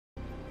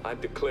I'm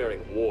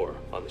declaring war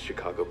on the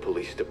Chicago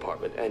Police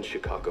Department and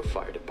Chicago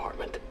Fire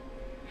Department.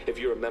 If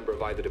you're a member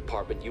of either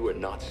department, you are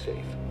not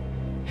safe.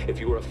 If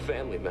you are a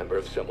family member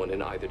of someone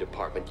in either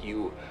department,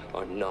 you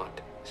are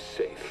not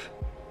safe.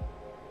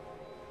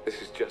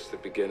 This is just the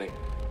beginning.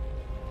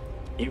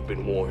 You've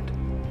been warned.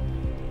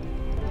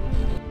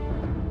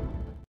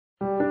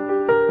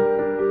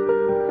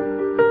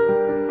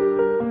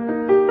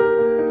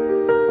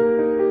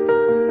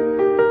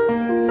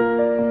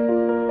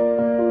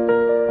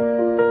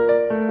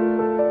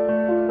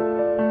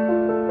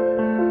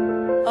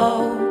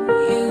 Oh,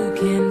 you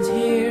can't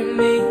hear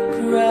me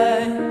cry.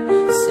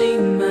 See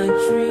my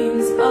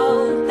dreams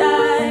all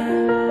die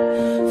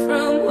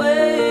from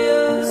where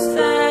you're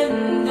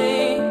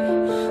standing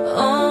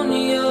on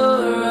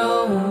your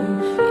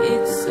own.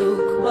 It's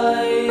so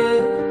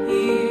quiet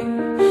here,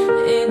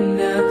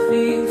 and I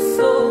feel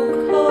so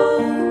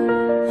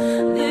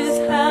cold.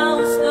 This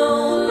house no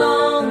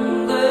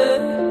longer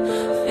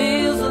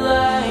feels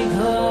like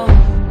home.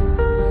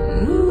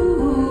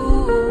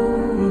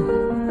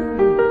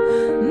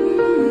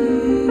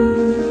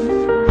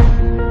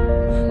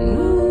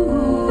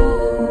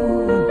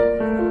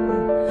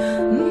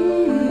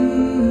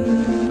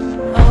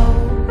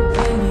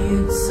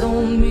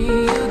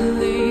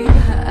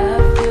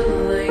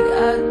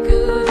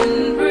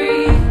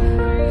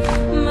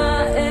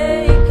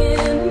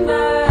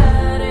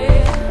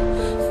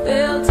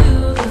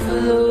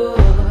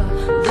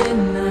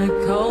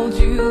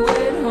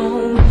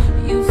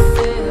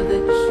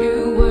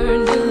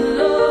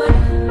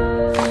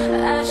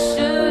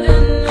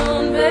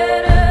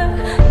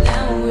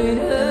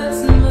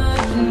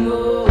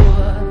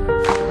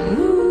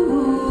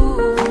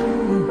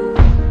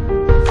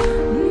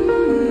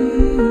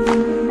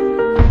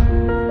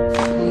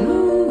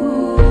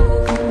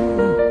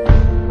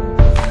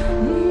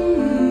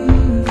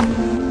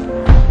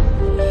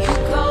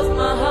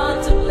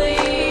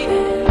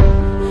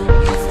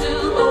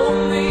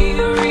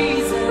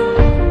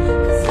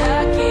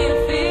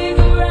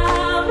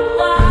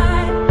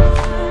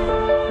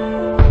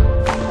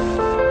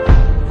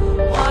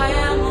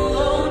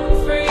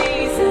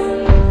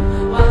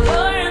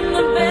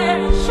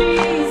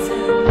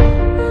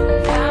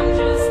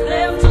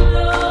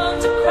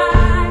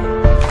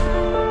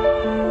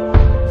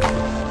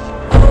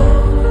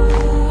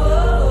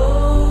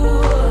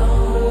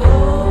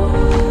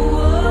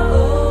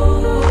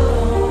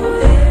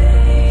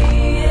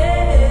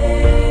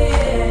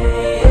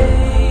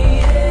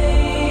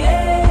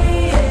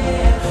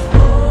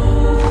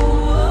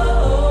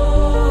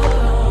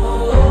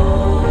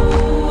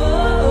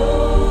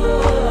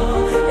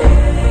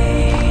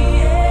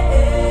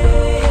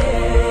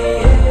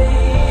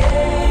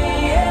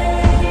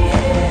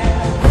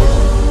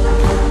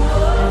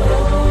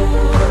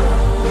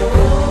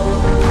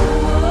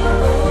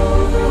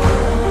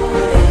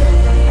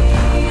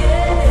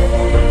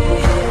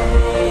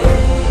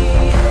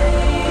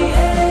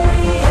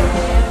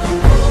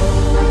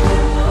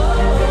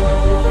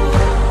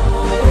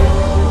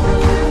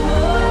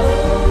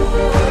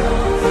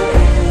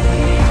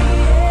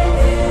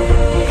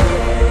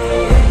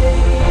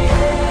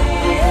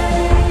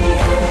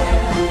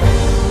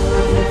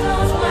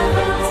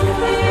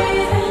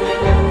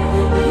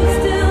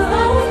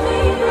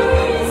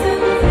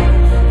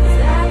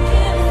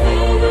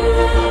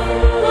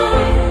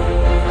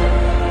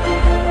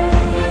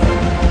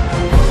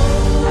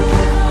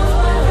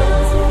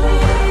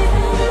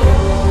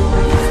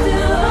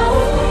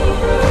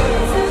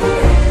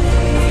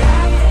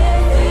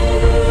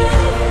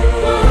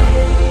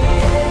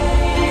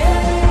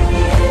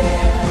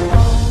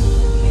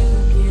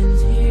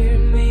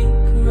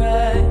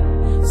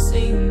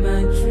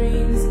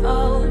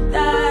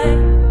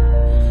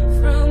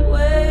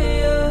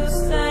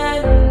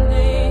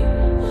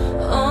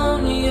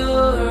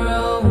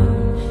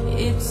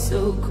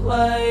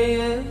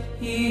 Quiet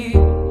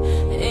here,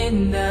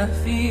 and I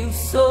feel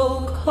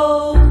so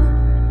cold.